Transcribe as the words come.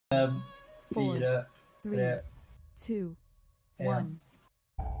4, 3, 2, 1.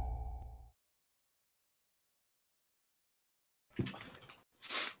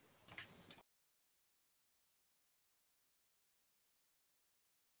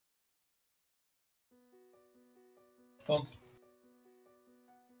 Sånt.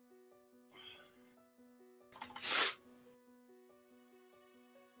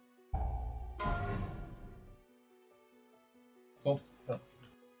 Sånt. Ja.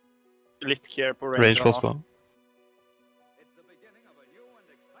 Litt care på Range pass på.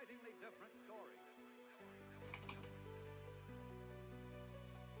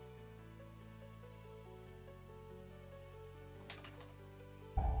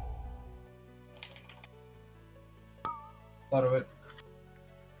 Tar over.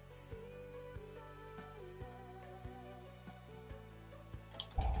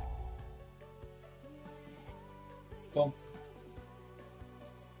 Sånt.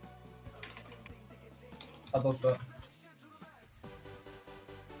 Tatt oppe.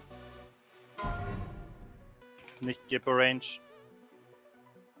 Nikke på range.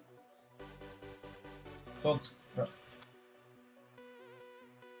 Sånt. Bra.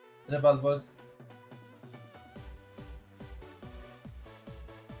 Tre bad boys.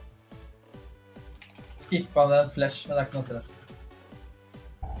 Skippa han en flash, men det er ikke noe stress.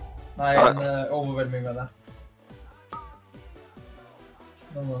 Nei, en overvelming med det.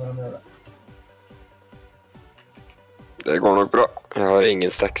 Nå må dere gjøre det. Det går nok bra. Jeg har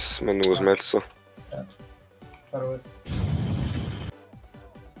ingen stacks med noe som helst, så. Ja. Tar over.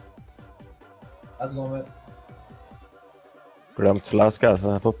 Et gommer. Glemt flaske,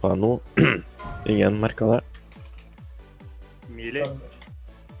 så jeg poppa nå. Ingen merket det. Mili.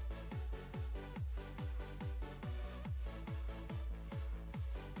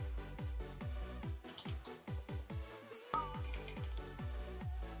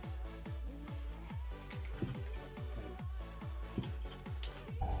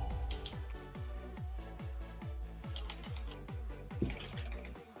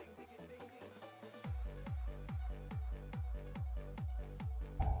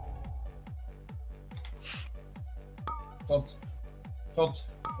 Sånt. Sånt.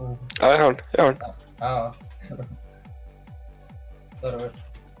 Oh. Ja, jeg har den. Jeg har den. Ja. Der over.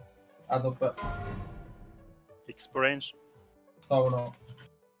 Add oppe. X på range. Ta over nå.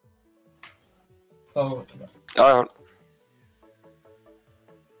 Ta over. Ja, jeg har den.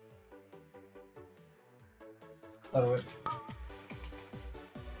 Der over.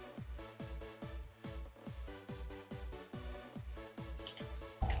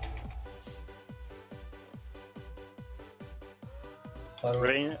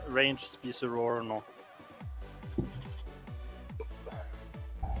 Range spiser roar nå.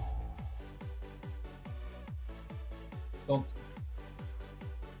 Sånt.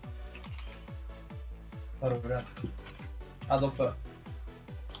 Der over det. Add oppe.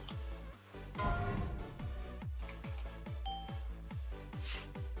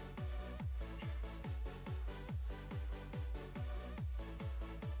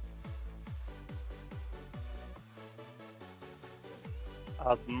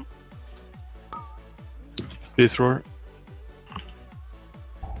 Adden. Space roar.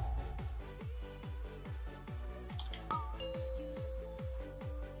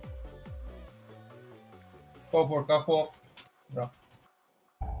 Få folka, få. Bra.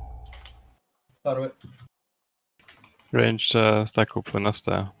 Tar over. Range stack opp for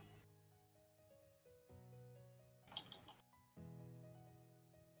neste.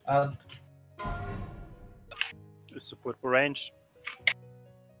 Add. Support på range.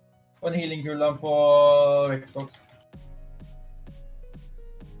 Og en healing-kula på Xbox.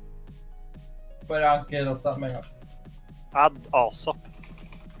 Bare anker også med en gang. Add asap.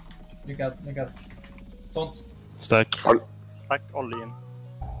 Lykke til. Sånt. Stack. Stack alle inn.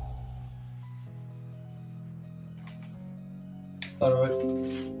 Tar over.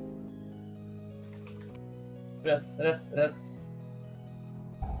 Rest.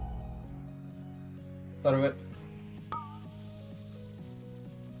 Tar over.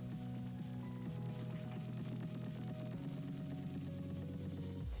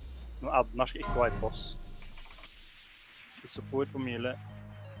 Nå Adnar skal ikke wipe oss. Support på mile.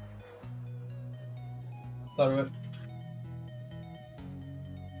 Tar over.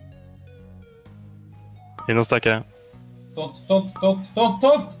 Inn og stakke. Tomt!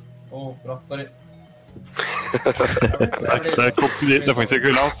 Åh, bra, sorry. Stack opp til det faktisk ikke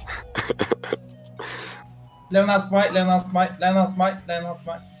kula, altså. Leon has meg.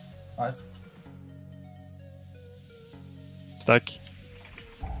 Nice. Stack.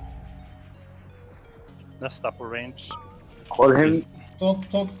 Neste er på range. Hold him.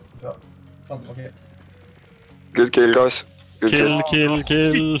 Tog. Bra. Ok. Good kill, guys. Good kill. Kill. Good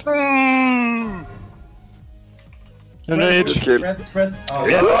kill. Spread. Ah,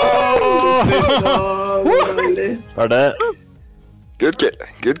 Yes! Ferdig.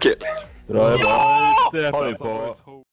 Good kill. Bra jobba. Har vi på